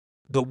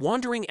The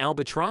wandering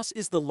albatross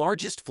is the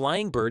largest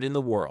flying bird in the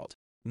world,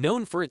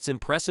 known for its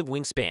impressive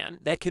wingspan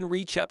that can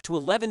reach up to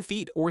 11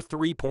 feet or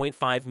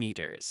 3.5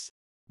 meters.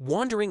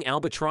 Wandering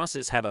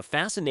albatrosses have a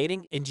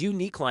fascinating and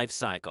unique life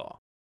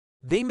cycle.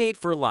 They mate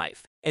for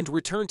life and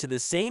return to the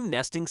same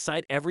nesting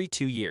site every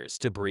 2 years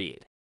to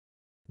breed.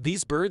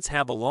 These birds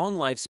have a long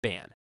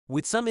lifespan,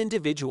 with some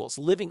individuals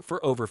living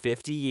for over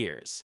 50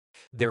 years.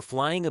 Their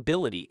flying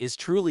ability is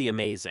truly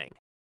amazing.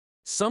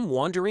 Some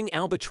wandering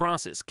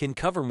albatrosses can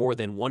cover more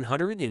than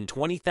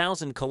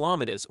 120,000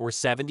 kilometers or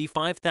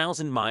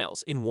 75,000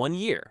 miles in 1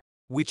 year,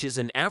 which is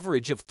an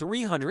average of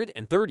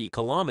 330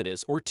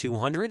 kilometers or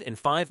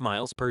 205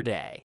 miles per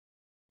day.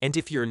 And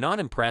if you're not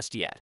impressed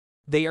yet,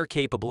 they are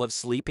capable of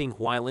sleeping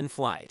while in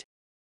flight.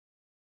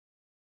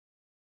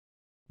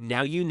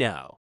 Now you know.